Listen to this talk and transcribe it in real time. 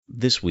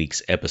This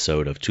week's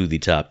episode of To the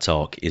Top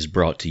Talk is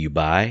brought to you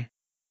by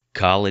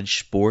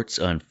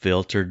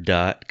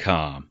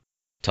CollegeSportsUnfiltered.com.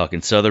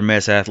 Talking Southern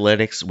Miss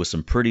athletics with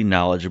some pretty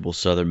knowledgeable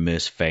Southern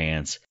Miss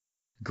fans.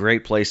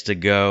 Great place to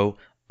go,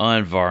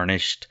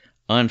 unvarnished,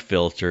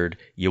 unfiltered.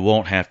 You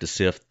won't have to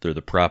sift through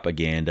the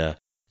propaganda.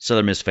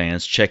 Southern Miss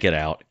fans, check it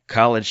out.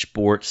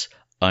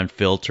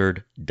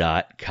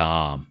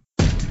 CollegeSportsUnfiltered.com.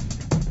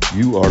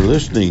 You are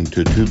listening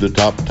to the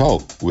Top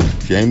Talk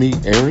with Jamie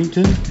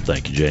Arrington.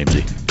 Thank you,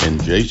 Jamesy.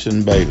 And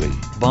Jason Bailey.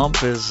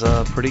 Bump is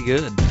pretty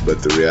good.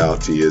 But the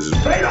reality is,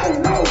 they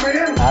don't know,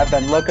 man. I've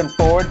been looking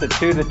forward to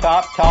the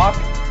Top Talk.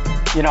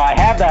 You know, I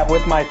have that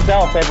with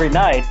myself every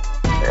night.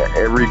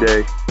 Every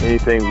day,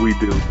 anything we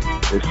do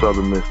is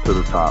Southern Miss to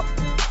the top.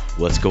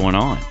 What's going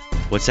on?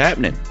 What's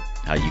happening?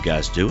 How you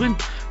guys doing?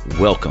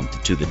 Welcome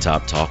to the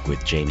Top Talk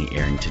with Jamie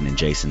Arrington and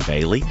Jason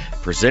Bailey,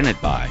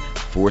 presented by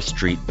 4th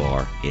Street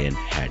Bar in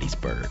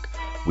Hattiesburg.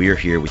 We are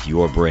here with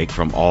your break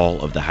from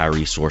all of the High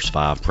Resource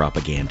 5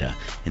 propaganda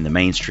in the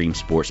mainstream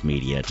sports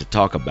media to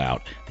talk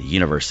about the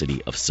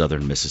University of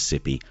Southern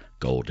Mississippi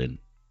Golden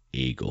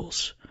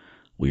Eagles.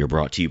 We are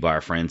brought to you by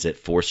our friends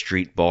at 4th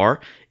Street Bar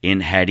in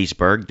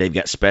Hattiesburg. They've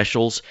got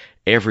specials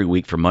every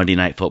week for Monday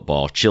Night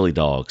Football, chili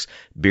dogs,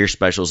 beer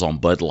specials on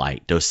Bud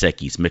Light, Dos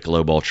Equis,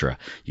 Michelob Ultra.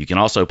 You can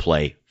also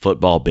play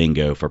football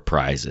bingo for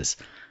prizes.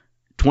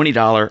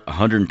 $20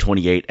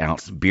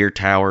 128-ounce beer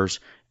towers,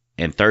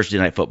 and Thursday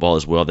Night Football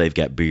as well. They've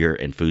got beer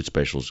and food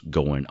specials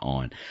going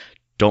on.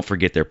 Don't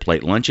forget their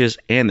plate lunches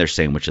and their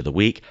sandwich of the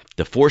week.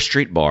 The 4th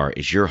Street Bar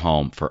is your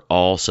home for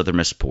all Southern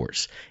Miss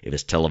sports. If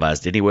it's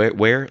televised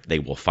anywhere, they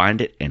will find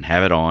it and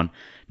have it on.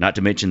 Not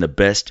to mention the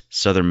best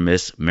Southern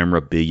Miss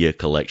memorabilia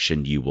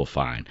collection you will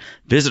find.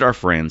 Visit our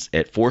friends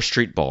at 4th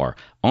Street Bar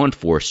on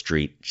 4th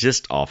Street,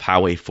 just off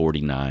Highway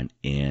 49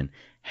 in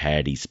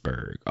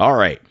Hattiesburg. All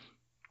right.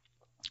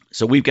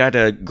 So we've got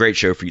a great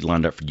show for you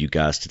lined up for you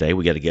guys today.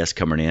 We got a guest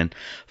coming in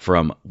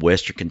from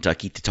Western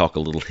Kentucky to talk a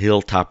little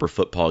Hilltopper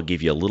football,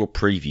 give you a little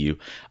preview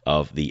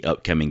of the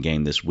upcoming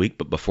game this week.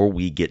 But before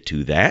we get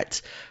to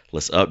that,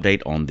 let's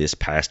update on this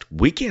past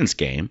weekend's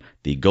game.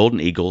 The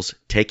Golden Eagles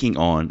taking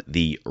on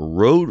the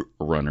Road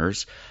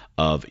Runners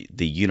of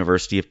the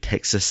University of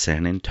Texas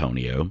San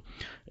Antonio.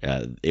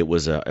 It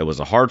was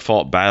a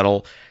hard-fought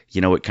battle. You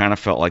know, it kind of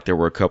felt like there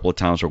were a couple of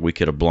times where we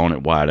could have blown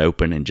it wide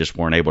open and just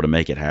weren't able to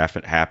make it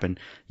happen.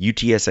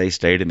 UTSA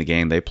stayed in the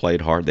game. They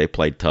played hard. They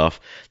played tough.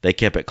 They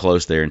kept it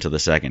close there into the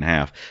second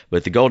half.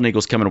 But the Golden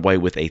Eagles coming away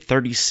with a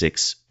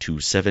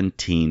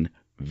 36-17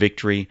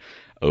 victory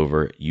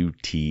over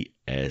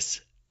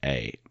UTSA.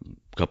 A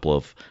couple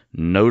of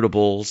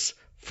notables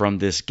from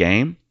this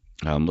game.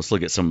 Let's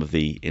look at some of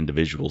the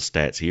individual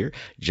stats here.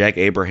 Jack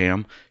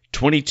Abraham,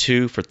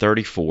 22 for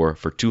 34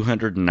 for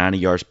 290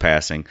 yards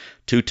passing,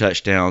 2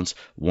 touchdowns,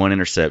 1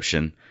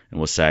 interception, and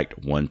was sacked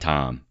 1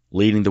 time.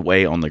 Leading the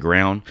way on the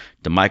ground,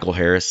 DeMichael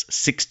Harris,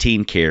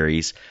 16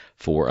 carries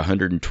for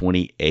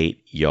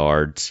 128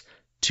 yards,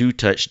 2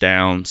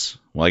 touchdowns.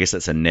 Well, I guess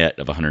that's a net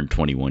of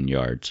 121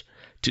 yards.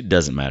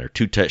 Doesn't matter.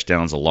 2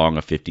 touchdowns along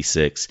of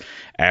 56,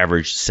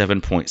 averaged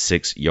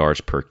 7.6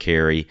 yards per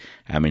carry.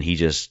 I mean,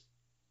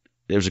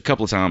 there was a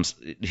couple of times,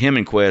 him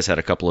and Quez had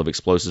a couple of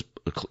explosive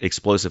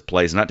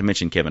plays, not to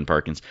mention Kevin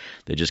Perkins.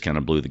 They just kind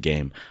of blew the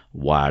game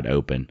wide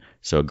open.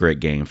 So a great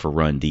game for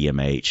Run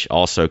DMH.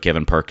 Also,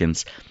 Kevin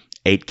Perkins,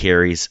 8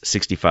 carries,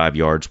 65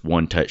 yards,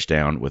 1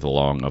 touchdown with a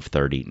long of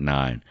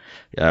 39.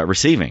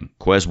 Receiving,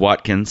 Quez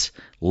Watkins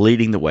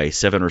leading the way,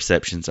 7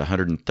 receptions,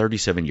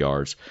 137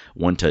 yards,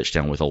 1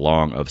 touchdown with a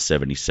long of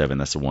 77.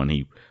 That's the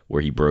one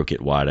where he broke it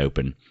wide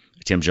open.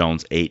 Tim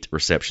Jones, 8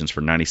 receptions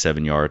for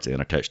 97 yards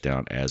and a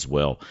touchdown as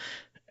well.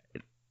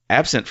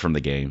 Absent from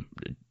the game,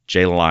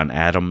 Jalen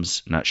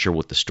Adams, not sure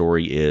what the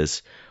story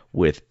is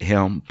with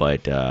him,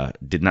 but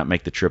did not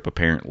make the trip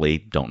apparently.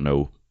 Don't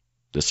know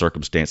the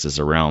circumstances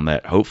around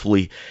that.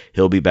 Hopefully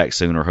he'll be back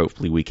soon, or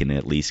hopefully we can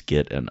at least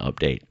get an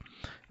update.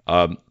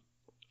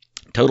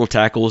 Total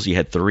tackles, you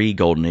had 3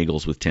 Golden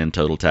Eagles with 10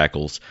 total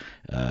tackles.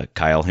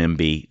 Kyle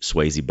Hemby,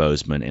 Swayze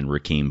Bozeman, and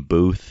Rakeem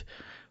Booth.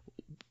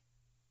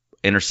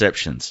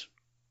 Interceptions,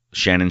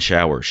 Shannon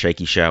Showers,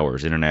 Shaky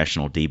Showers,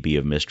 international DB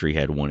of mystery,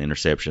 had 1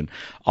 interception.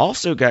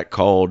 Also got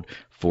called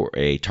for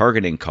a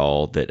targeting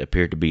call that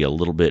appeared to be a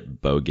little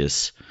bit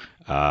bogus.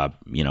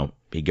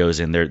 He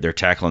goes in there, they're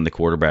tackling the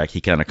quarterback.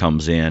 He kind of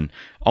comes in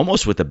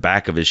almost with the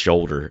back of his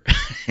shoulder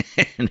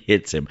and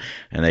hits him.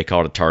 And they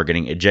called it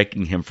targeting,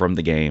 ejecting him from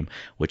the game,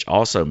 which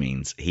also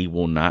means he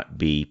will not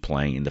be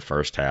playing in the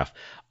first half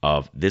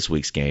of this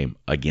week's game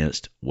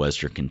against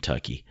Western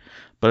Kentucky.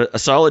 But a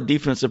solid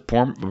defensive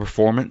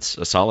performance,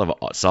 a solid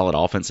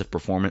offensive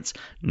performance.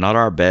 Not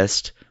our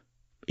best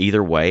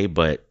either way,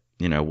 but,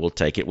 we'll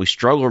take it. We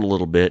struggled a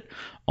little bit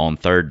on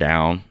third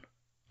down,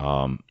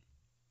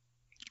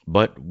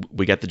 but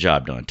we got the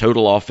job done.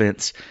 Total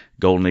offense,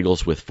 Golden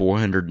Eagles with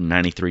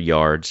 493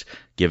 yards,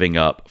 giving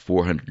up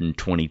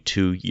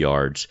 422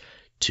 yards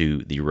to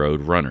the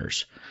Road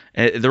Runners.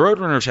 The Road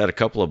Runners had a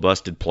couple of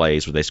busted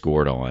plays where they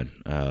scored on.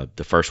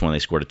 The first one, they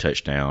scored a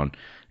touchdown.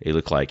 It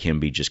looked like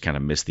Hemby just kind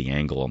of missed the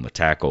angle on the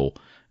tackle,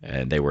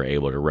 and they were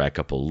able to rack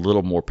up a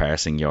little more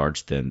passing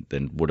yards than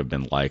would have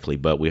been likely.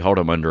 But we held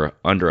them under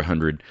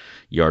 100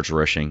 yards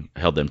rushing,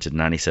 held them to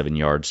 97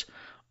 yards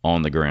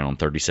on the ground on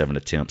 37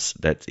 attempts.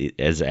 That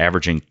is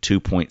averaging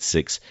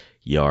 2.6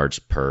 yards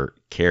per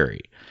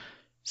carry.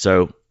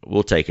 So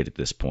we'll take it at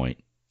this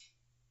point.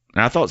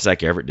 And I thought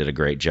Zach Everett did a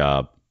great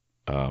job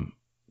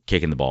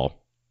kicking the ball.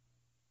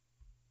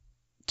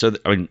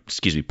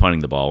 Punting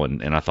the ball,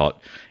 and I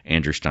thought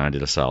Andrew Stein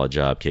did a solid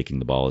job kicking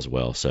the ball as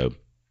well. So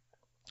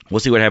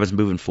we'll see what happens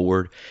moving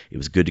forward. It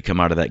was good to come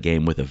out of that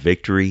game with a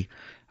victory.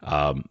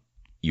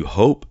 You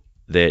hope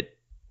that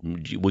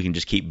we can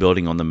just keep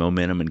building on the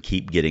momentum and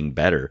keep getting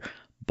better.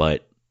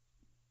 But,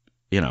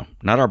 not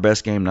our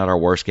best game, not our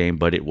worst game,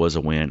 but it was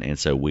a win, and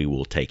so we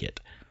will take it.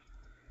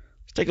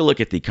 Let's take a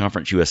look at the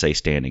Conference USA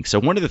standings. So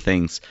one of the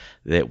things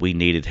that we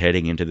needed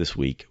heading into this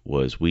week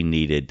was we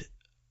needed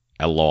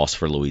a loss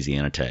for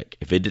Louisiana Tech.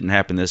 If it didn't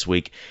happen this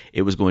week,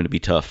 it was going to be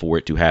tough for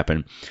it to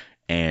happen.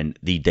 And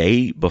the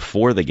day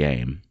before the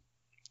game,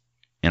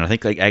 and I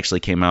think they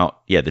actually came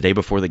out, the day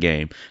before the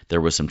game,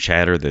 there was some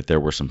chatter that there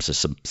were some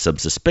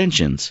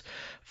suspensions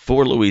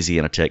for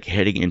Louisiana Tech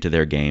heading into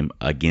their game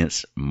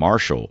against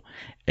Marshall.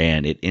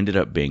 And it ended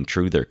up being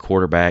true. Their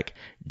quarterback,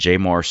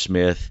 Jamar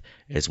Smith,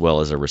 as well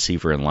as a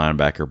receiver and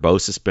linebacker,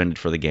 both suspended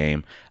for the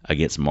game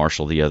against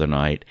Marshall the other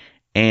night.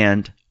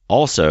 And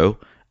also,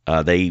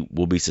 they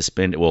will be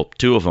suspended. Well,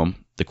 two of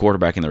them, the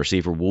quarterback and the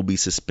receiver, will be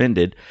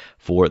suspended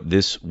for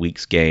this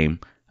week's game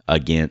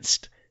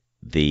against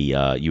the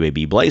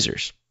UAB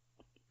Blazers.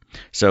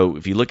 So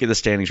if you look at the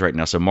standings right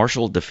now, so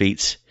Marshall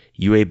defeats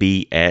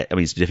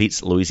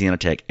defeats Louisiana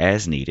Tech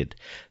as needed.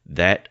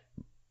 That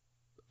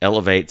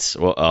elevates.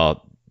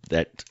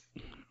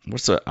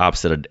 What's the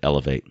opposite of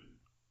elevate?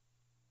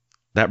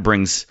 That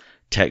brings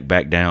Tech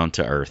back down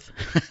to earth.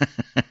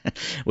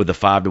 With a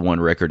 5-1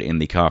 record in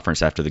the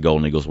conference after the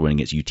Golden Eagles winning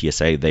against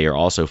UTSA, they are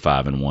also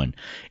 5-1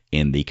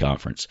 in the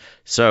conference.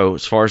 So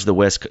as far as the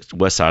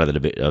west side of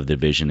the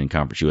division in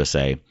Conference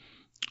USA,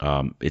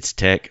 it's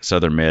Tech,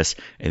 Southern Miss,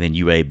 and then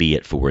UAB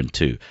at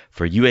 4-2.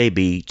 For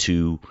UAB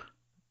to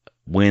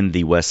win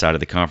the west side of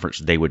the conference,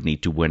 they would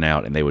need to win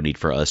out, and they would need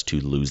for us to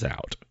lose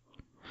out.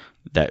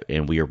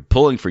 And we are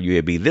pulling for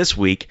UAB this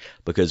week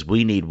because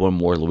we need one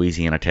more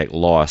Louisiana Tech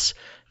loss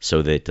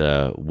so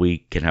that we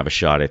can have a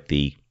shot at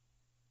the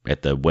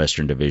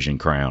Western Division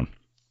crown.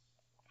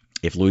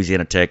 If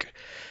Louisiana Tech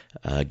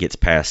gets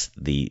past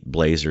the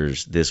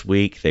Blazers this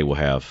week, they will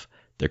have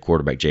their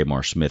quarterback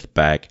Jamar Smith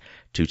back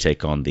to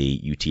take on the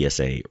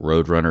UTSA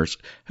Roadrunners,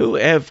 who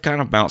have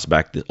kind of bounced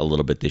back a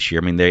little bit this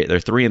year. I mean, they're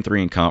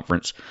 3-3 in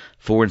conference,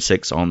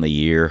 4-6 on the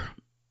year.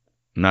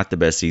 Not the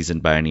best season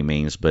by any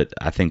means, but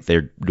I think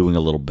they're doing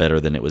a little better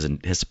than it was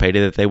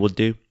anticipated that they would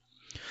do.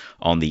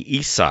 On the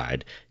east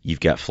side, you've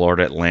got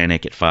Florida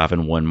Atlantic at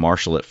 5-1,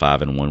 Marshall at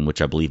 5-1,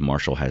 which I believe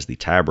Marshall has the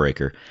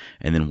tiebreaker,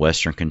 and then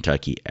Western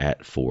Kentucky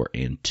at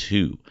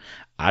 4-2.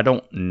 I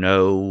don't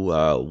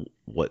know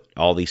what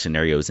all these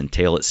scenarios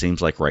entail. It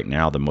seems like right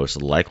now the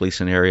most likely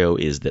scenario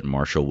is that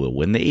Marshall will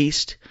win the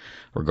East,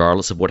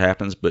 regardless of what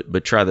happens,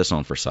 but try this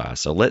on for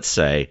size. So let's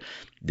say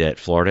that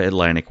Florida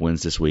Atlantic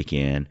wins this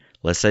weekend.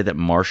 Let's say that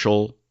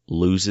Marshall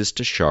loses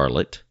to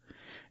Charlotte,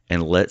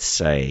 and let's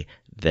say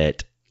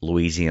that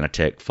Louisiana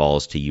Tech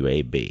falls to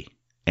UAB,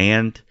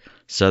 and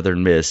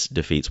Southern Miss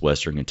defeats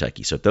Western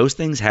Kentucky. So if those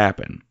things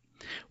happen,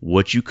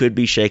 what you could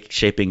be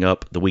shaping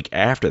up the week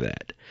after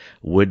that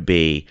would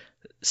be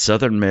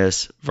Southern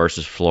Miss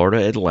versus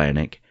Florida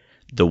Atlantic.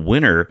 The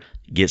winner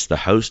gets to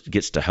host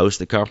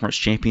the conference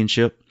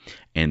championship,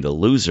 and the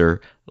loser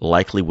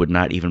likely would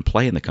not even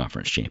play in the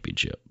conference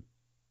championship.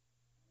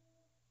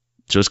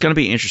 So it's going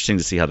to be interesting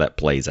to see how that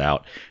plays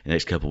out in the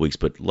next couple of weeks,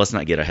 but let's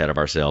not get ahead of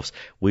ourselves.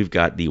 We've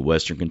got the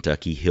Western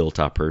Kentucky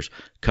Hilltoppers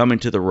coming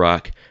to the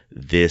Rock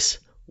this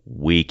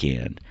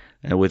weekend.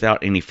 And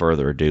without any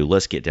further ado,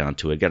 let's get down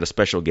to it. Got a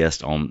special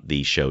guest on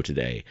the show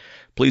today.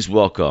 Please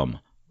welcome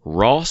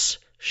Ross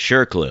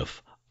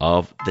Shircliffe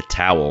of the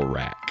Towel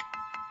Rack.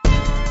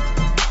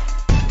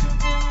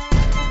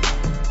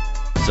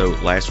 So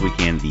last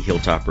weekend, the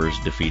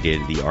Hilltoppers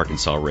defeated the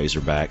Arkansas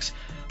Razorbacks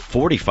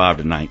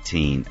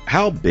 45-19.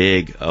 How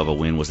big of a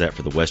win was that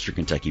for the Western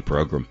Kentucky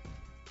program?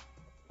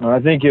 I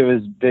think it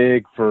was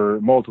big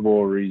for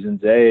multiple reasons.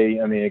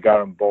 It got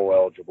them bowl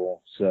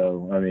eligible.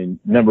 So,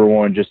 number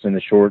one, just in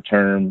the short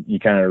term, you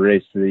kind of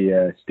erase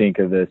the stink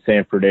of the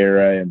Sanford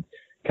era and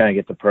kind of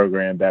get the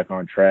program back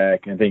on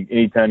track. I think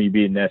anytime you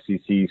beat an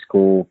SEC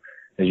school,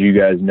 as you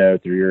guys know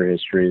through your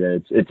history,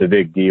 that it's a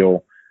big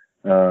deal.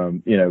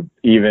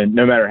 Even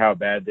no matter how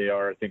bad they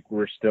are, I think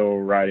we're still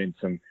riding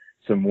some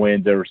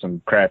wins over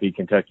some crappy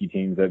Kentucky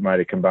teams that might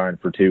have combined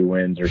for 2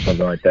 wins or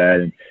something like that.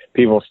 And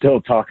people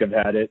still talk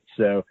about it.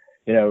 So,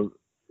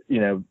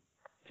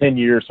 10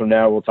 years from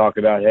now, we'll talk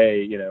about,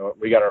 hey,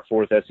 we got our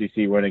 4th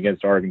SEC win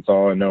against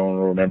Arkansas and no one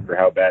will remember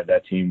how bad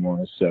that team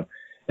was. So,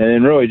 and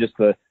then really just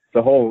the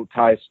whole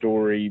Ty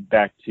story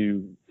back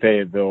to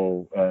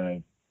Fayetteville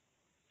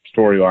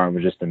storyline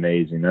was just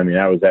amazing.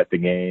 I was at the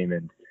game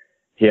and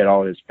he had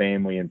all his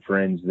family and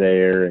friends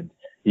there, and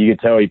you could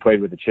tell he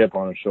played with a chip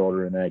on his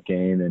shoulder in that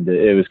game, and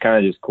it was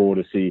kind of just cool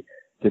to see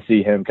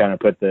him kind of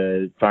put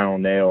the final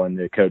nail in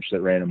the coach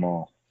that ran them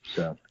all.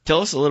 So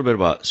tell us a little bit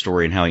about the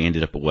story and how he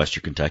ended up at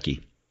Western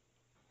Kentucky.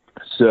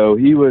 So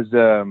he was,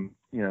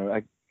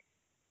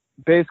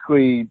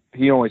 basically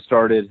he only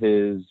started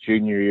his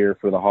junior year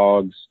for the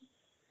Hogs.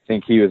 I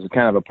think he was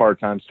kind of a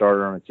part-time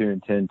starter on a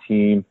 2-10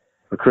 team,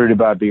 recruited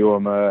by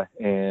Bielema,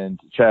 and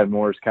Chad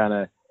Morris kind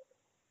of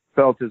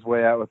felt his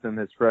way out with him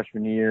his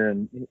freshman year,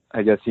 and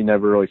I guess he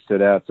never really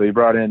stood out. So he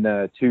brought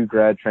in 2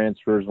 grad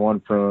transfers,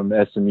 one from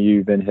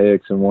SMU, Ben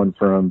Hicks, and one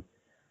from,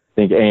 I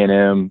think,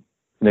 A&M,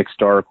 Nick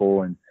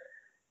Starkle, and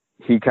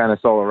he kind of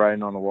saw the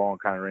writing on the wall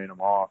and kind of ran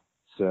him off.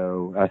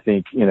 So I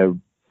think,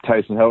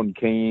 Tyson Helton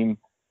came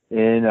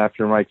in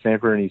after Mike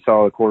Sanford, and he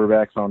saw the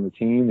quarterbacks on the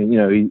team. And,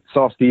 he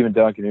saw Steven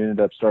Duncan, who ended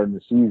up starting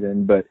the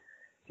season, but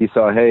he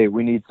saw, hey,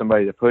 we need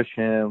somebody to push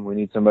him. We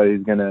need somebody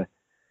who's going to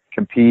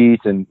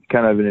compete and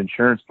kind of an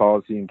insurance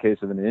policy in case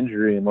of an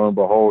injury. And lo and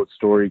behold,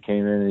 Story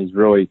came in, and he's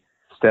really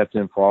stepped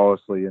in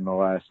flawlessly in the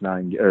last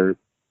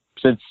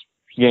since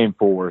game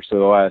 4. So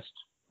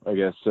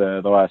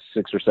the last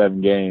 6 or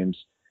 7 games.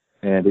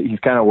 And he's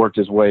kind of worked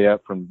his way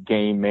up from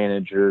game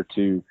manager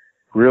to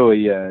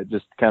really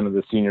just kind of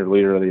the senior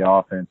leader of the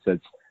offense that's,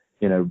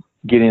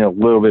 getting a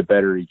little bit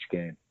better each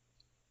game.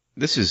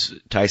 This is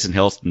Tyson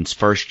Helton's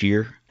first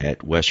year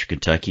at Western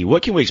Kentucky.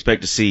 What can we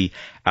expect to see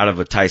out of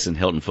a Tyson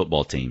Helton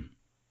football team?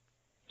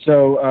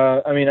 So,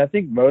 I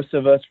think most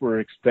of us were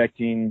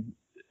expecting,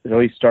 at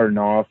least starting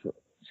off,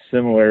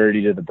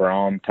 similarity to the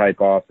Brom type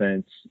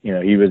offense.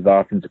 He was the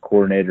offensive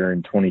coordinator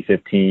in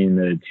 2015,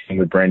 the team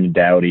with Brandon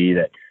Dowdy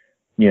that,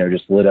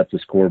 just lit up the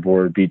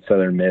scoreboard, beat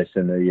Southern Miss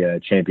in the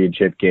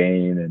championship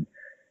game,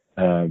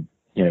 and,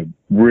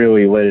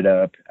 really lit it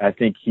up. I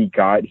think he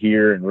got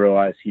here and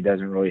realized he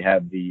doesn't really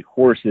have the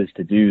horses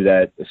to do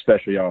that,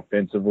 especially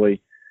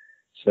offensively.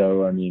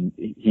 So,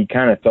 he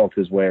kind of felt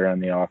his way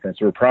around the offense.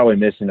 We're probably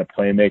missing a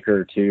playmaker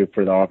or two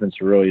for the offense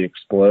to really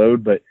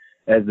explode, but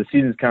as the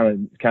season's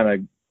kind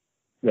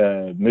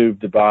of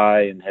moved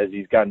by and as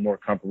he's gotten more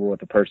comfortable with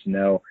the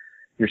personnel,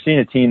 you're seeing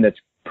a team that's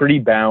pretty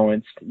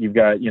balanced. You've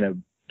got,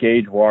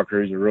 Gage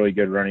Walker, who's a really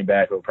good running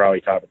back, who will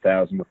probably top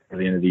 1,000 before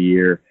the end of the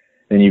year.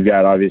 Then you've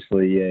got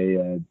obviously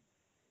a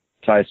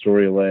Ty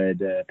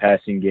Story-led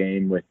passing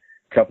game with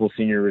a couple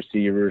senior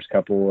receivers,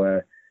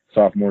 couple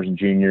sophomores and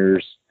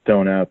juniors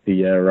throwing out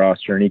the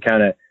roster, and he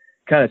kind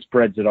of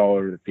spreads it all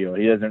over the field.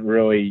 He doesn't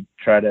really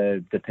try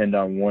to depend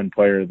on one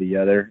player or the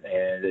other,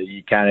 and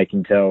you kind of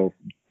can tell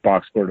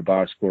box score to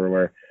box score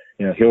where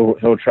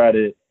he'll try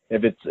to,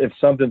 if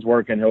something's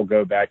working, he'll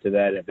go back to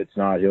that. If it's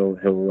not,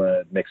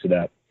 he'll mix it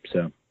up.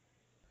 So.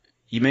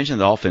 You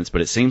mentioned the offense, but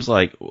it seems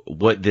like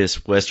what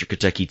this Western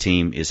Kentucky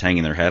team is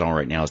hanging their hat on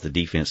right now is the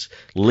defense,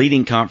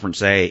 leading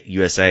Conference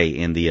USA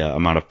in the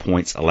amount of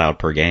points allowed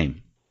per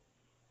game.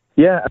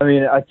 Yeah,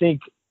 I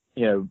think,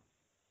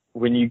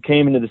 when you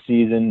came into the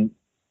season,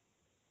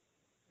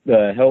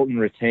 Helton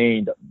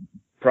retained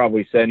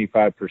probably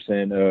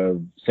 75%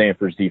 of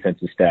Sanford's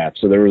defensive staff.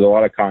 So there was a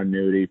lot of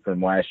continuity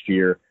from last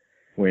year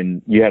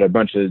when you had a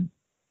bunch of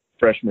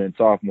freshmen and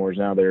sophomores.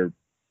 Now they're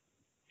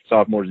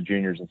sophomores and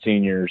juniors and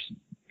seniors.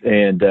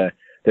 And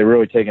they're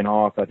really taken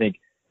off. I think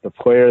the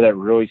player that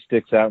really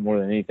sticks out more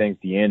than anything is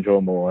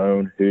D'Angelo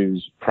Malone,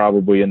 who's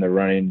probably in the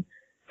running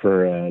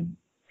for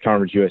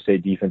Conference USA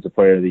Defensive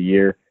Player of the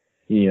Year.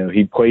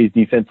 He plays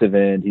defensive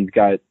end. He's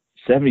got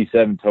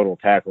 77 total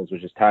tackles,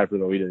 which is tied for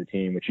the lead of the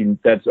team,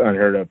 that's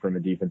unheard of from a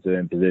defensive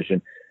end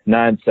position.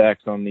 9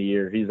 sacks on the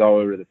year. He's all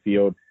over the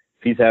field.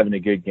 If he's having a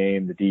good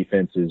game, the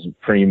defense is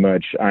pretty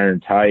much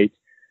iron tight.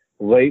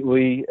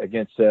 Lately,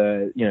 against,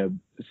 as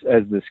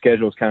the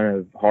schedule's kind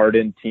of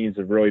hardened, teams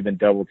have really been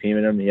double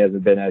teaming him. He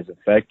hasn't been as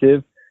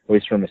effective, at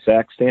least from a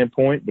sack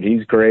standpoint, but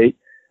he's great.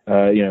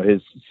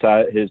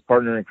 His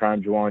partner in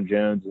crime, Juwan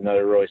Jones,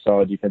 another really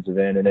solid defensive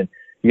end. And then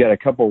you got a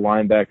couple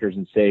linebackers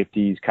and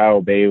safeties,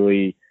 Kyle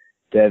Bailey,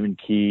 Devin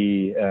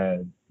Key,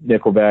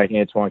 nickelback,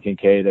 Antoine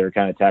Kincaid, that are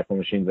kind of tackle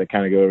machines that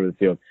kind of go over the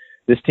field.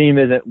 This team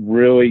isn't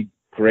really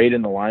great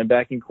in the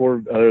linebacking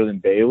core other than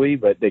Bailey,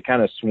 but they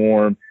kind of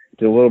swarm,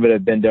 do a little bit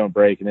of bend don't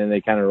break, and then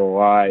they kind of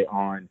rely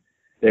on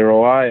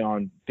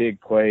big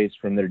plays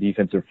from their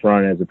defensive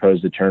front as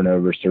opposed to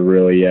turnovers to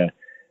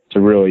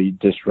really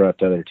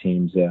disrupt other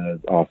teams'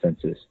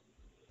 offenses.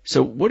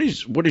 So what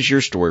is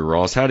your story,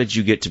 Ross? How did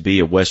you get to be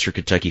a Western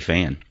Kentucky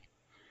fan?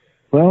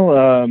 Well,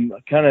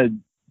 kind of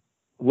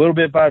a little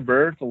bit by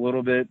birth, a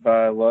little bit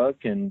by luck,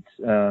 and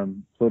a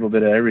little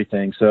bit of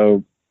everything.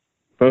 So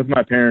both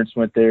my parents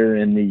went there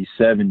in the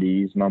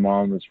 70s. My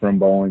mom was from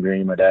Bowling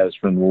Green. My dad was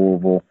from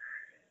Louisville.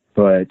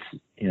 But,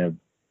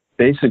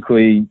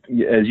 basically,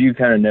 as you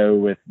kind of know,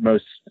 with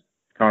most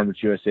Conference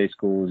USA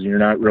schools, you're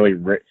not really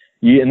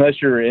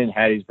unless you're in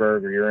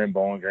Hattiesburg or you're in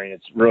Bowling Green,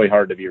 it's really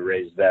hard to be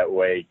raised that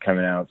way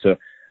coming out. So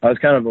I was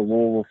kind of a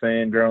Louisville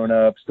fan growing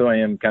up. Still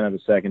am kind of a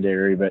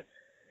secondary, but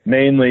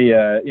mainly,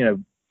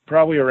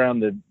 probably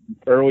around the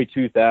early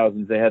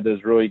 2000s, they had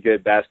those really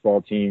good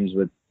basketball teams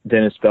with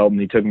Dennis Felton.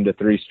 He took them to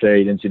 3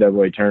 straight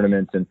NCAA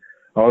tournaments. And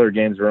all their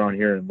games were on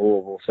here in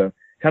Louisville. So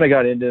kind of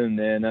got into them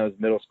then. That was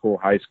middle school,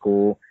 high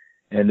school,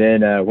 and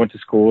then went to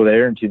school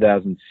there in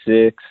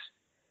 2006.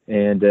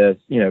 And,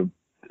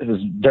 it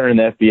was during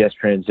the FBS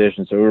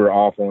transition, so we were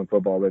awful in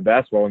football. But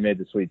basketball, we made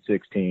the Sweet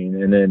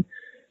 16. And then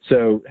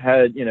so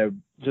had,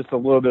 just a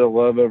little bit of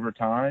love over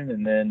time.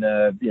 And then,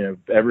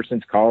 ever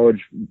since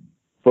college,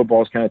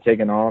 football's kind of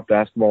taken off.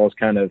 Basketball has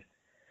kind of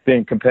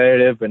been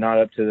competitive, but not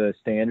up to the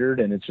standard.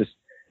 And it's just,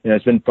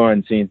 it's been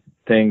fun seeing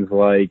things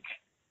like,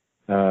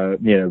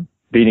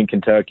 beating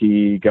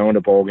Kentucky, going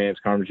to bowl games,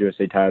 Conference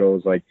USA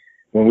titles. Like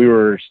when we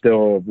were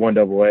still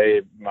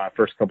 1AA, my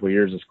first couple of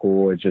years of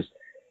school, it's just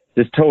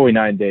totally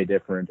night and day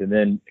different. And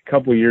then a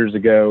couple of years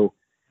ago,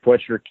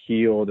 Fletcher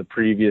Keel, the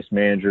previous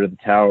manager of the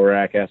Tower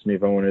Rack, asked me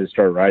if I wanted to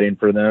start writing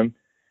for them.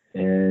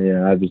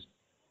 And,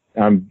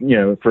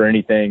 I'm for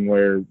anything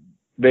where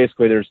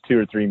basically there's 2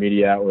 or 3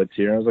 media outlets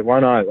here. I was like, why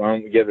not? Why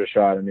don't we give it a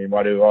shot? I mean,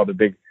 why do all the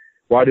big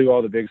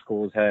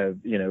schools have,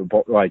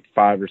 like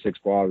 5 or 6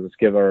 blogs? Let's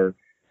give our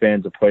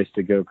fans a place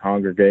to go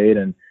congregate.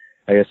 And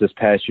I guess this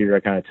past year I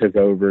kind of took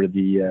over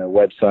the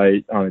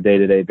website on a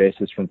day-to-day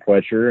basis from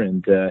Fletcher,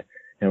 and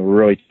we're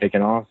really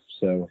taking off.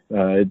 So,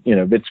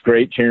 it's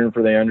great cheering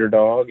for the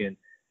underdog, and,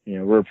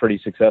 we're a pretty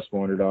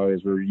successful underdog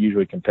as we're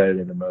usually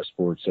competitive in most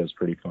sports. So it's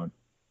pretty fun.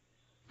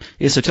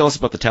 Yeah, so tell us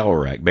about the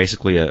Tower Rack,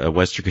 basically a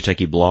Western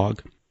Kentucky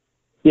blog.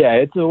 Yeah,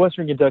 it's a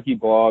Western Kentucky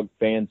blog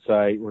fan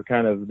site. We're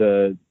kind of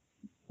the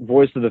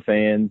voice of the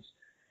fans,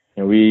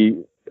 and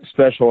we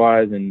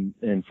specialize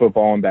in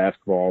football and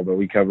basketball, but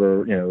we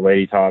cover,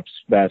 Lady Tops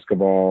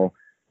basketball,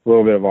 a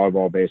little bit of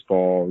volleyball,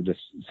 baseball, just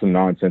some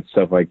nonsense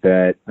stuff like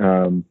that.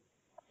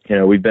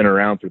 We've been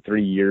around for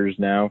 3 years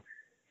now,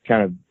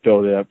 kind of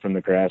built it up from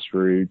the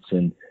grassroots,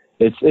 and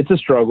it's a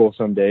struggle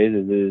some days,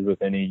 as it is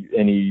with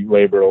any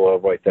labor of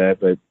love like that,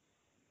 but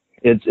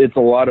it's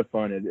a lot of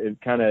fun. It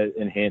kind of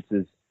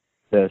enhances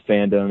the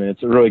fandom, and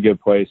it's a really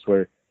good place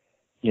where,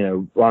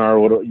 on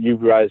our little, you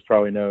guys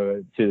probably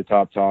know To the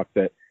Top Talk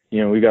that,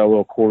 we got a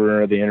little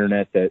corner of the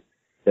internet that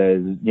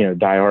is,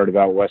 diehard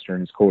about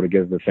Western. It's cool to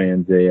give the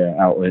fans a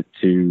outlet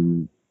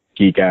to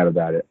geek out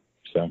about it.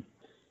 So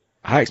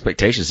high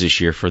expectations this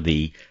year for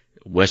the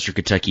Western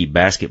Kentucky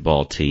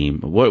basketball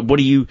team. What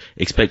do you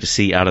expect to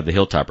see out of the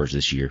Hilltoppers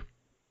this year?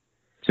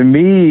 To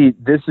me,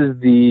 this is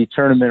the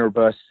tournament or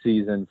bust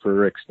season for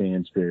Rick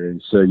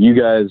Stansberry. So you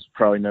guys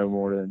probably know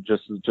more than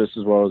just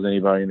as well as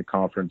anybody in the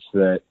conference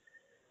that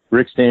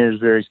Rick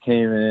Stansberry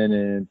came in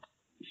and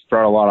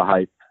brought a lot of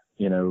hype.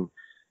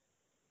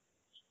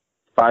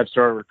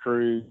 5-star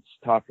recruits,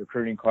 top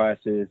recruiting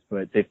classes,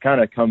 but they've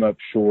kind of come up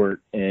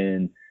short.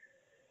 And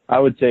I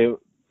would say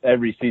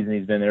every season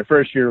he's been there.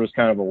 First year was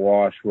kind of a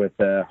wash with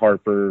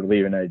Harper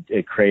leaving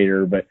a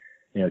crater, but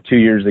 2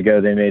 years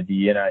ago they made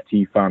the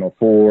NIT Final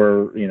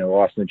Four,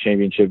 lost in the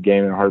championship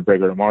game in a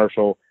heartbreaker to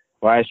Marshall.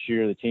 Last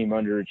year the team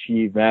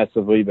underachieved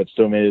massively, but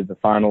still made it to the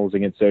finals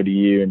against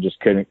ODU and just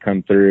couldn't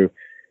come through.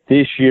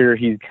 This year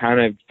he's kind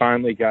of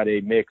finally got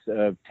a mix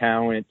of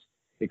talent,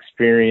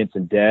 experience,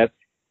 and depth.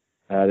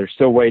 They're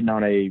still waiting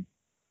on a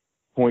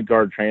point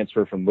guard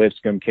transfer from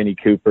Lipscomb, Kenny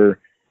Cooper.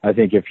 I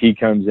think if he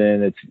comes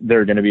in,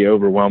 they're going to be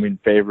overwhelming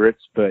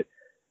favorites. But,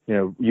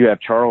 you have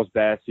Charles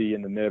Bassey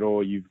in the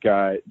middle. You've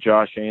got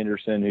Josh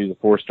Anderson, who's a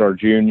 4-star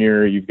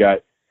junior. You've got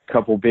a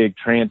couple big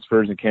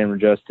transfers in Cameron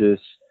Justice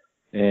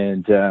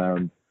and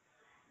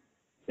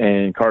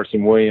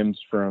Carson Williams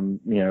from,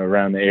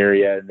 around the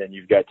area. And then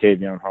you've got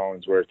Tavion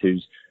Hollingsworth,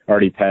 who's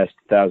already passed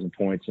 1,000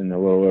 points in a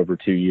little over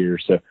 2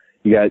 years. So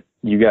you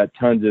got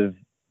tons of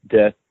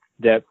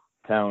depth,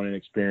 talent, and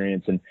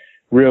experience. And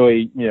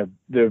really,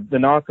 the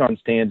knock on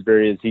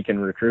Stansberry is he can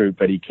recruit,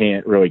 but he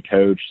can't really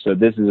coach. So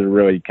this is a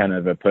really kind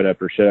of a put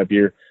up or shut up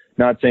year.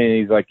 Not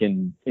saying he's like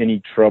in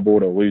any trouble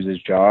to lose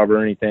his job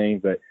or anything,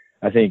 but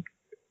I think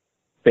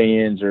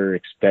fans are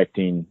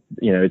expecting,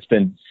 it's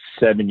been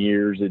 7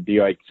 years. It'd be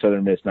like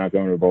Southern Miss not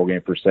going to a bowl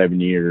game for 7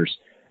 years.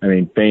 I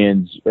mean,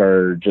 fans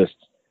are just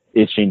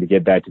itching to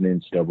get back to the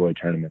NCAA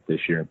tournament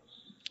this year.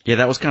 Yeah,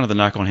 that was kind of the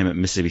knock on him at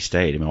Mississippi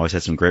State. I mean, always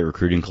had some great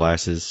recruiting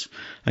classes.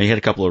 He had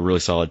a couple of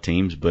really solid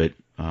teams, but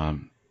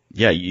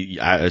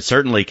I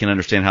certainly can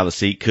understand how the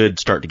seat could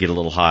start to get a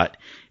little hot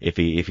if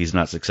he's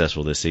not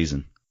successful this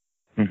season.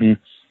 Mm-hmm.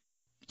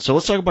 So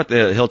let's talk about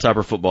the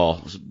Hilltopper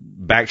football.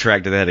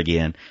 Backtrack to that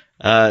again.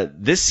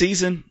 This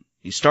season,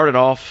 you started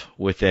off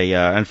with a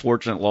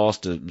unfortunate loss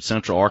to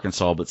Central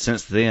Arkansas, but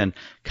since then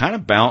kind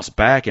of bounced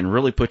back and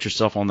really put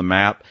yourself on the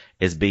map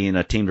as being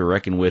a team to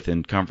reckon with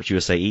in Conference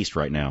USA East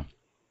right now.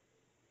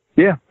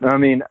 Yeah, I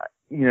mean,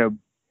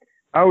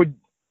 I would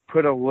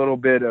put a little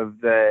bit of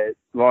that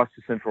loss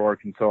to Central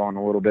Arkansas on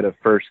a little bit of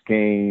first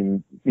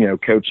game,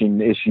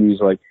 coaching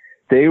issues. Like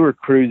they were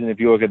cruising. If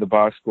you look at the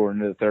box score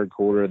into the third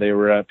quarter, they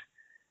were up,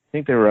 I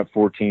think they were up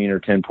 14 or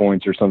 10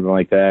 points or something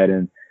like that.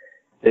 And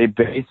they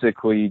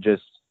basically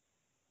just,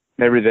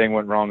 everything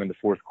went wrong in the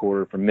fourth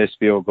quarter, from missed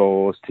field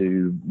goals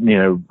to,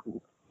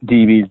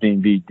 DBs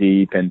being beat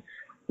deep, and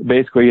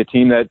basically a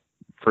team that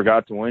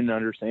forgot to win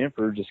under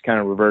Sanford, just kind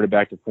of reverted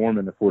back to form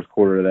in the fourth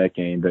quarter of that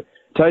game. But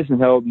Tyson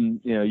Helton,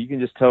 you can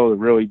just tell the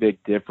really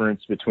big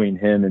difference between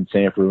him and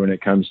Sanford when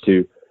it comes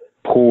to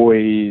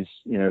poise.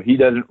 He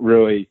doesn't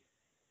really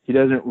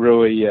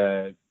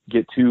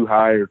get too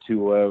high or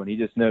too low, and he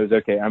just knows,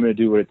 okay, I'm going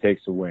to do what it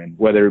takes to win,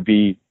 whether it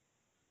be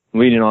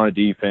leading on a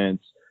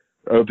defense,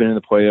 opening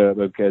the play up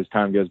as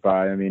time goes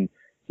by. I mean,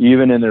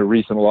 even in their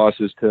recent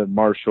losses to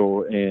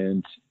Marshall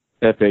and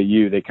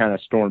FAU, they kind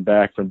of stormed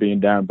back from being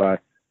down by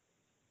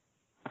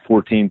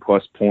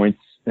 14-plus points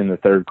in the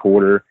third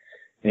quarter.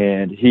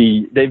 And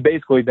they've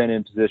basically been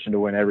in position to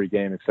win every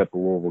game except the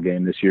Louisville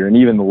game this year. And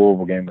even the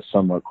Louisville game was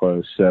somewhat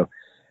close. So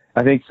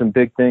I think some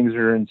big things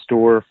are in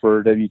store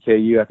for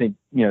WKU. I think,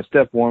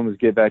 step one was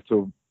get back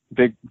to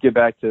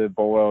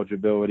bowl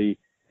eligibility.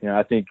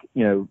 I think,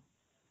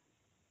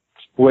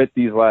 split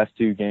these last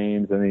two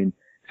games. I mean,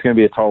 it's going to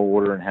be a tall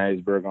order in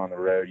Hattiesburg on the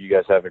road. You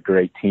guys have a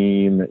great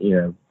team.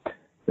 The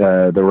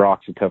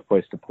Rock's a tough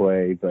place to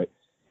play, but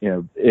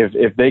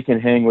if they can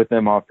hang with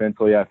them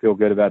offensively, I feel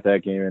good about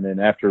that game. And then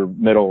after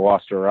Middle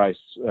lost to Rice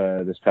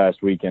this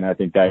past weekend, I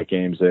think that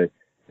game's a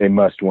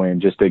must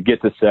win just to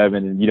get to 7,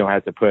 and you don't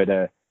have to put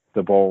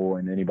the bowl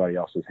in anybody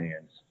else's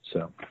hands.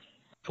 So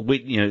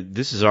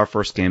this is our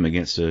first game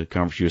against a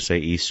Conference USA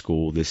East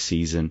school this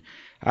season.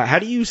 How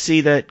do you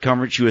see that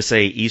Conference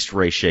USA East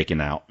race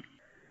shaking out?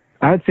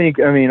 I think,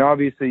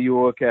 obviously you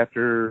look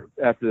after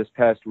this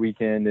past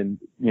weekend and,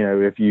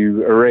 if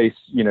you erase,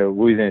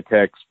 Louisiana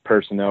Tech's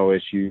personnel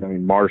issues,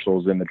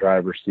 Marshall's in the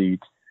driver's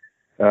seat.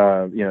 They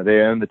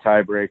own the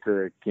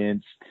tiebreaker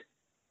against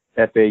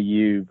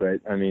FAU,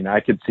 but, I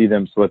could see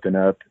them slipping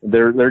up.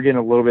 They're getting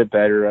a little bit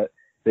better.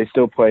 They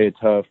still play a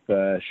tough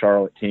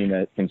Charlotte team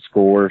that can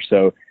score.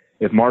 So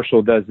if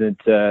Marshall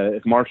doesn't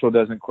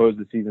close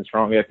the season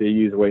strong,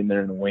 FAU's waiting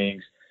there in the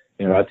wings.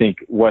 I think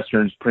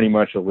Western's pretty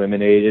much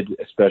eliminated,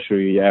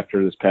 especially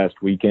after this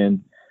past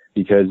weekend,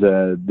 because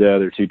the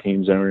other two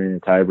teams are in a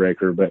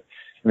tiebreaker. But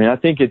I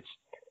think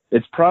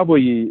it's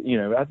probably,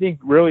 I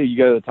think really you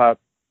go to the top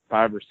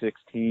 5 or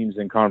 6 teams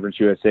in Conference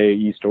USA,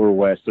 East or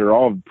West. They're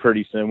all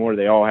pretty similar.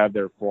 They all have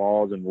their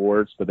flaws and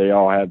warts, but they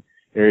all have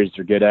areas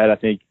they're good at. I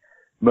think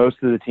most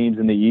of the teams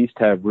in the East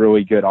have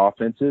really good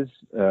offenses,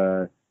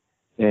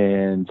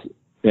 and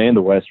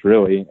the West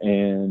really,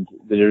 and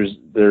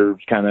they're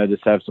kind of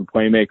just have some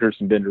playmakers,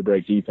 some bend or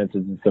break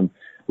defenses, and some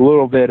a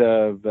little bit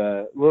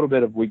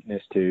of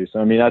weakness too. So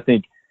I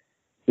think,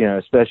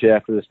 especially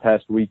after this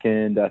past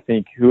weekend, I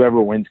think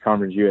whoever wins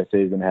Conference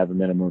USA is going to have a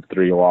minimum of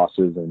 3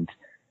 losses, and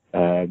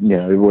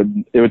it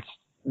was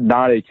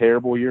not a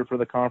terrible year for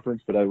the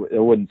conference, but I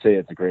wouldn't say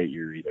it's a great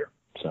year either.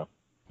 So.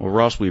 Well,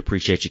 Ross, we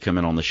appreciate you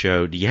coming on the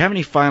show. Do you have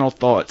any final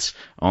thoughts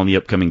on the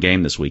upcoming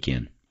game this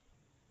weekend?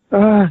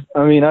 I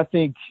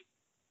think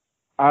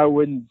I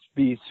wouldn't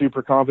be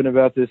super confident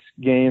about this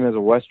game as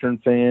a Western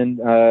fan.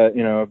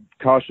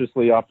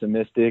 Cautiously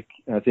optimistic.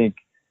 I think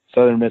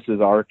Southern Miss's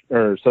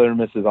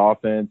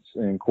offense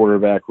and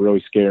quarterback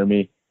really scare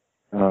me.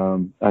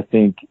 I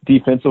think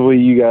defensively,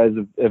 you guys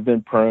have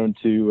been prone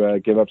to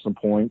give up some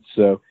points.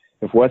 So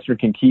if Western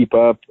can keep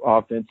up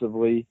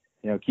offensively,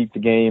 keep the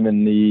game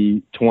in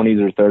the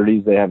 20s or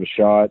 30s, they have a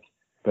shot.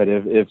 But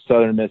if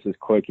Southern Miss is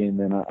clicking,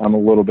 then I'm a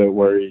little bit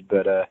worried.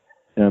 But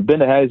been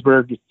to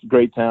Hattiesburg, it's a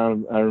great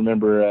town. I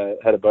remember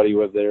had a buddy who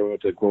was there,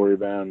 went to Glory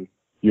Bound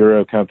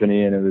Euro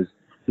Company, and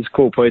it's a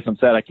cool place. I'm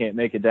sad I can't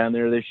make it down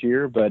there this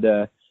year, but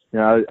I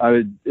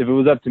would, if it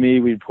was up to me,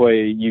 we'd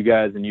play you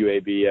guys and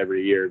UAB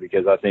every year,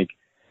 because I think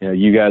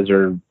you guys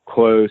are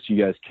close.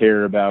 You guys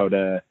care about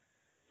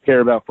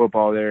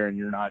football there, and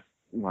you're not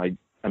like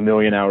a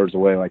million hours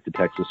away like the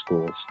Texas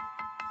schools.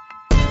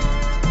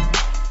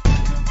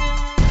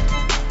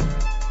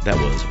 That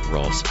was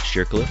Ross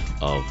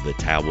Shircliffe of the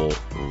Towel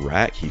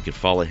Rack. You can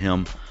follow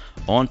him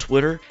on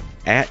Twitter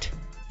at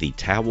the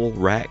Towel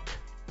Rack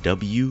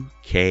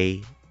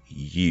WKU.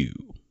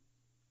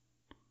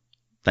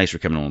 Thanks for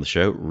coming on the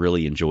show.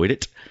 Really enjoyed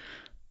it.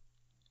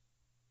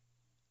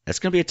 That's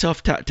going to be a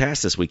tough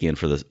task this weekend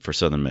for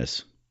Southern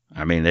Miss.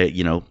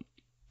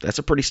 That's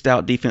a pretty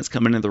stout defense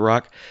coming into the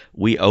Rock.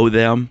 We owe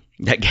them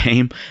that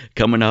game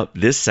coming up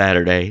this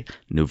Saturday,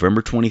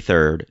 November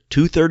 23rd,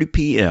 2:30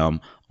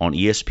 p.m. on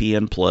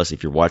ESPN Plus.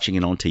 If you're watching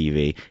it on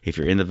TV, if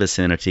you're in the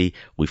vicinity,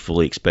 we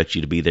fully expect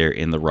you to be there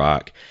in the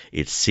Rock.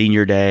 It's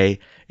senior day.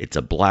 It's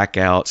a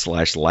blackout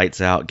 / lights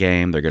out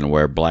game. They're going to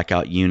wear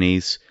blackout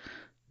unis.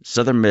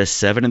 Southern Miss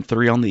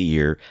 7-3 on the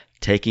year,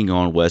 taking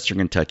on Western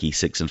Kentucky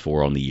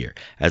 6-4 on the year.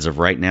 As of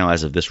right now,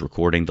 as of this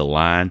recording, the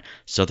line,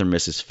 Southern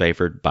Miss is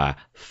favored by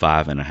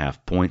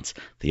 5.5 points.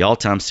 The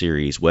all-time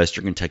series,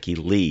 Western Kentucky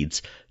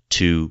leads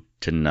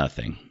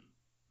 2-0.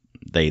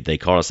 They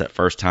caught us that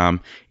first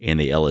time in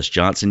the Ellis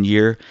Johnson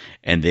year,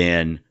 and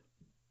then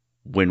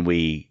when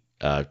we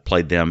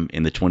played them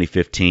in the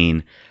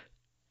 2015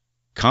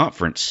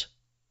 conference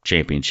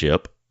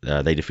championship,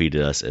 they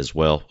defeated us as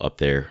well up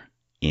there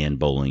in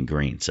Bowling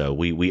Green. So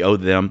we owe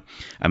them.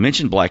 I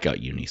mentioned blackout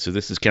uni, so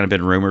this has kind of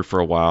been rumored for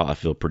a while. I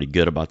feel pretty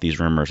good about these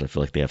rumors. I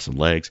feel like they have some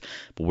legs.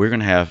 But we're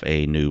going to have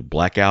a new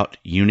blackout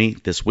uni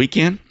this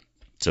weekend.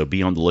 So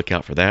be on the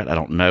lookout for that. I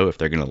don't know if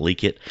they're going to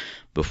leak it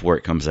before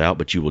it comes out,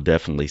 but you will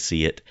definitely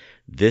see it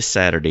this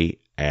Saturday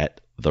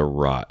at the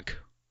Rock.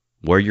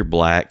 Wear your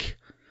black.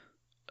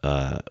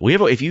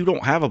 If you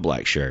don't have a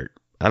black shirt,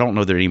 I don't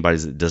know that anybody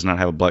that does not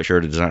have a black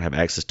shirt or does not have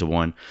access to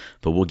one,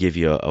 but we'll give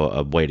you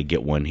a way to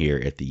get one here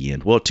at the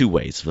end. Well, two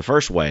ways. The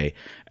first way,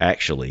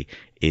 actually,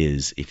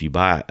 is if you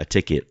buy a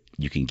ticket,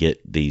 you can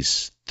get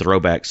these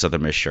throwback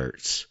Southern Miss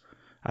shirts.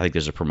 I think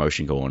there's a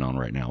promotion going on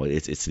right now.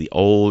 It's the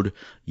old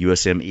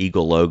USM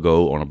Eagle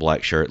logo on a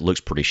black shirt. It looks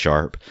pretty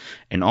sharp.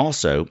 And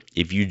also,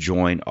 if you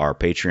join our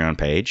Patreon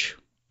page,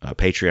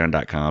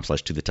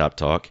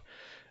 patreon.com/ToTheTopTalk,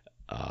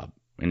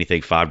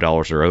 anything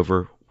 $5 or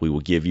over, we will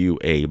give you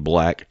a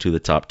black To The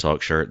Top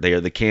Talk shirt. They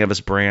are the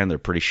Canvas brand. They're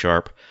pretty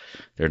sharp.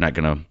 They're not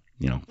going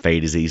to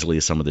fade as easily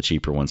as some of the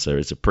cheaper ones. So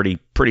it's a pretty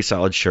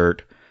solid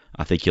shirt.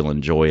 I think you'll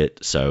enjoy it.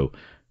 So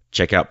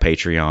check out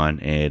Patreon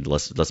and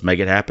let's make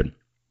it happen.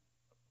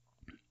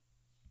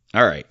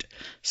 All right.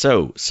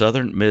 So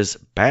Southern Miss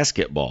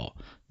basketball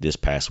this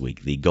past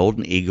week. The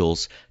Golden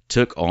Eagles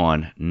took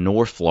on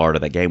North Florida.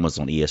 That game was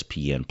on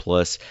ESPN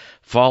Plus,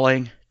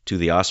 falling to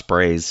the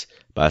Ospreys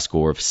by a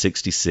score of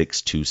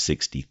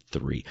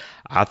 66-63.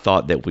 I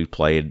thought that we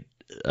played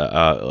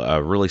a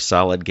really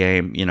solid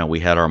game. We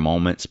had our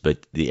moments,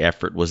 but the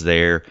effort was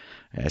there.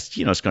 It's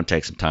going to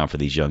take some time for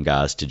these young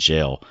guys to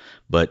gel.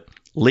 But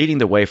leading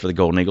the way for the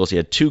Golden Eagles, you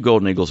had two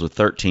Golden Eagles with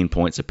 13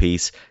 points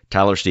apiece,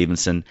 Tyler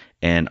Stevenson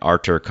and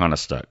Artur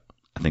Konastuk.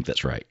 I think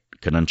that's right.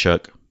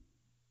 Konunchuk.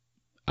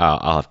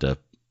 I'll have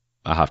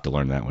to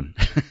learn that one.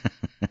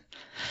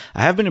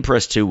 I have been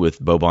impressed too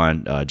with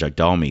Boban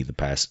Jagdalmi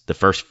the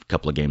first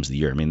couple of games of the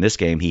year. I mean, this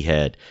game he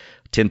had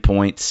 10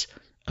 points,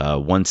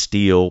 1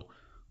 steal,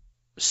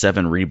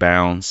 7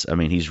 rebounds. I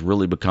mean, he's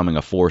really becoming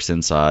a force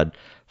inside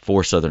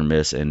for Southern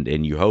Miss,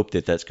 and you hope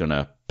that that's going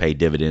to pay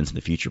dividends in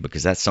the future,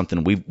 because that's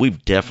something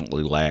we've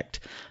definitely lacked,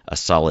 a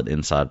solid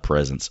inside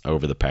presence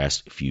over the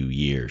past few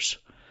years.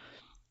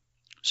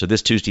 So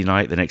this Tuesday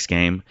night, the next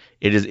game,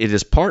 it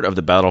is part of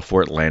the battle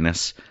for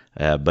Atlantis,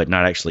 but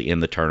not actually in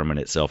the tournament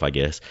itself, I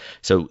guess.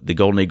 So the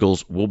Golden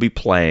Eagles will be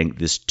playing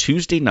this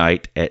Tuesday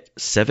night at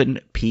 7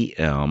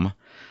 p.m.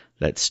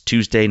 That's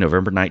Tuesday,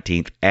 November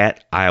 19th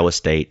at Iowa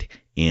State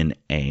in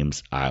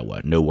Ames,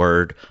 Iowa. No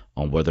word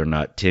on whether or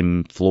not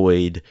Tim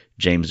Floyd,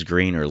 James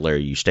Green, or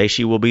Larry Eustace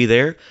will be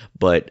there,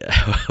 but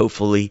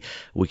hopefully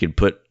we can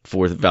put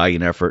forth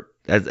valiant effort.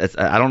 I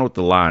don't know what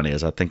the line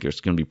is. I think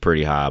it's going to be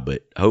pretty high,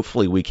 but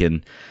hopefully we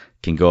can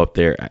go up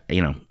there.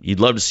 You'd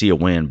love to see a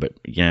win, but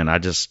again, I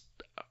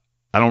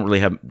don't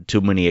really have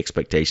too many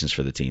expectations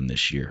for the team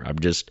this year.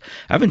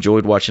 I've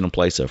enjoyed watching them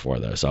play so far,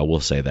 though, so I will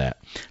say that.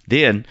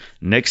 Then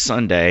next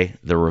Sunday,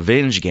 the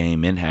revenge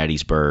game in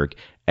Hattiesburg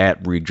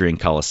at Reed Green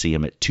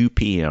Coliseum at 2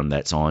 p.m.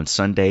 That's on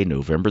Sunday,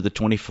 November the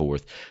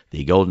 24th.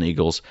 The Golden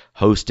Eagles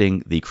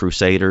hosting the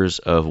Crusaders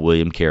of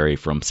William Carey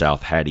from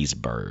South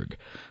Hattiesburg.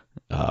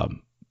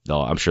 I'm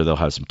sure they'll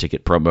have some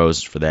ticket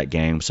promos for that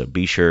game, so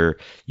be sure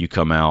you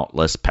come out.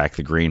 Let's pack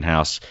the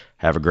greenhouse.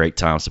 Have a great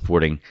time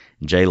supporting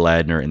Jay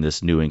Ladner in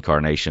this new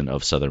incarnation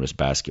of Southern Miss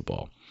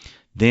basketball.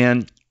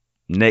 Then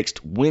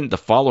the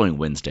following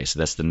Wednesday, so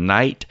that's the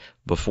night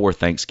before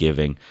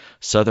Thanksgiving,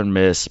 Southern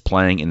Miss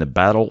playing in the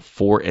Battle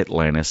for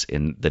Atlantis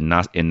in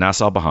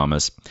Nassau,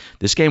 Bahamas.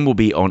 This game will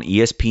be on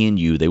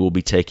ESPNU. They will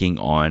be taking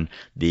on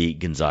the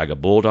Gonzaga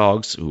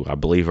Bulldogs, who I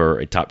believe are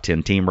a top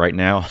 10 team right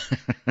now.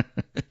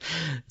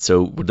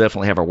 So we'll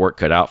definitely have our work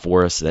cut out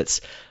for us.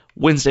 That's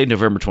Wednesday,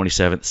 November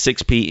 27th,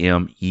 6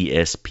 p.m.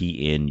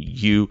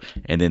 ESPNU,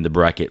 and then the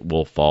bracket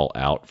will fall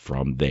out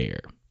from there.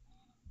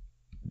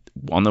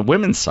 On the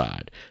women's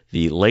side,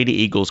 the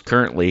Lady Eagles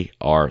currently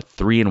are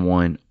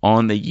 3-1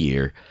 on the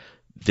year.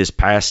 This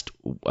past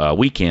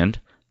weekend,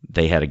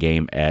 they had a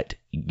game at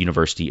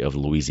University of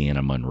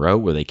Louisiana Monroe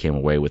where they came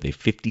away with a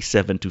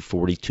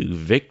 57-42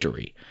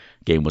 victory.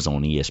 Game was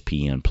on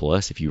ESPN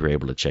Plus if you were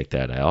able to check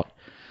that out.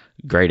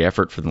 Great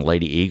effort from the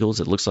Lady Eagles.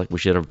 It looks like we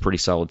should have a pretty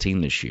solid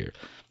team this year.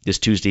 This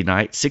Tuesday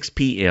night, 6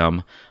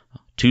 p.m.,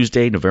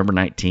 Tuesday, November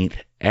 19th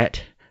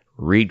at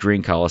Reed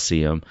Green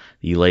Coliseum,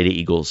 the Lady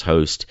Eagles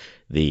host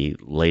the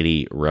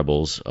Lady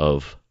Rebels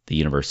of the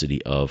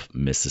University of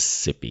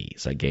Mississippi.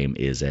 So that game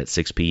is at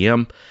 6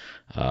 p.m.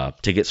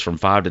 Tickets from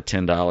 $5 to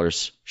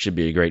 $10. Should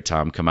be a great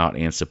time. Come out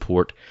and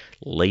support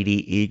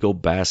Lady Eagle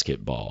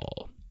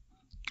basketball.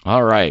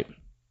 All right.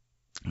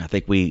 I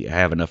think we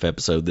have enough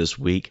episode this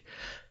week.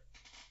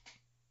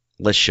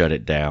 Let's shut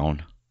it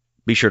down.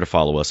 Be sure to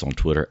follow us on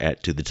Twitter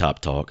at To The Top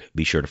Talk.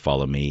 Be sure to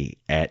follow me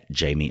at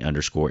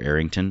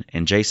Jamie_Arrington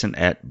and Jason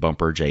at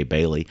Bumper J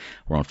Bailey.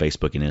 We're on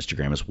Facebook and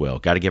Instagram as well.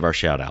 Got to give our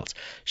shout outs.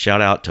 Shout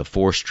out to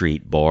 4th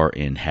Street Bar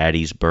in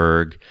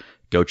Hattiesburg.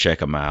 Go check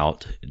them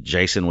out.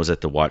 Jason was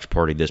at the watch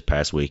party this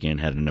past weekend.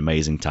 Had an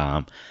amazing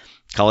time.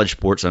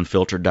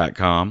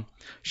 CollegeSportsUnfiltered.com.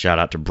 Shout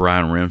out to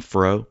Brian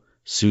Renfro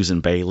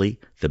Susan Bailey,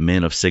 the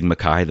men of Sigma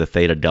Chi, the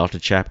Theta Delta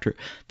chapter,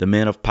 the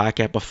men of Pi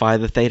Kappa Phi,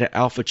 the Theta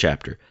Alpha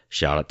chapter.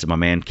 Shout out to my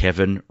man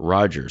Kevin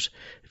Rogers.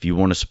 If you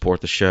want to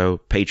support the show,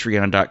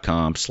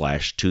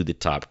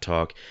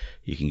 patreon.com/to-the-top-talk.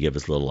 You can give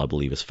us a little, I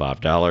believe it's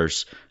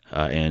 $5.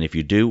 And if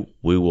you do,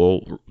 we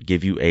will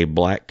give you a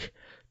black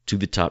To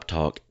the Top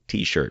Talk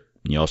t-shirt.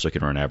 And you also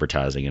can run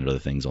advertising and other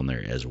things on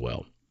there as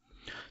well.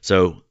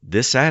 So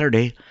this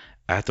Saturday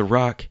at the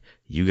Rock,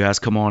 you guys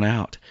come on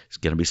out. It's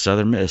going to be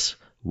Southern Miss,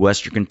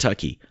 Western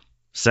Kentucky.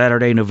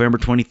 Saturday, November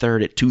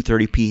 23rd at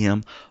 2:30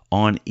 p.m.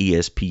 on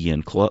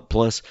ESPN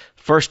Plus.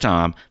 First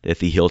time that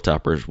the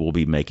Hilltoppers will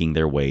be making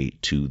their way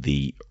to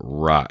the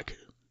Rock.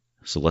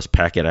 So let's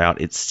pack it out.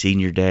 It's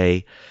senior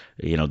day.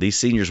 You know, these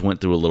seniors went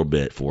through a little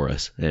bit for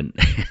us. And,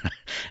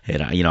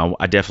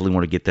 I definitely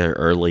want to get there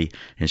early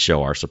and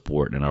show our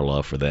support and our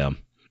love for them.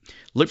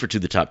 Look for To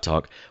the Top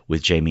Talk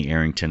with Jamie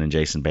Arrington and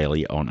Jason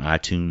Bailey on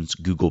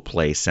iTunes, Google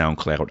Play,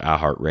 SoundCloud,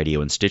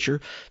 iHeartRadio, and Stitcher.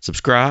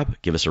 Subscribe,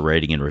 give us a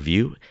rating and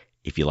review.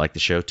 If you like the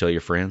show, tell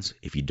your friends.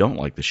 If you don't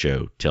like the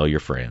show, tell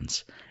your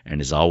friends. And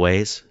as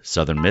always,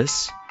 Southern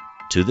Miss,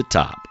 to the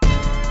top.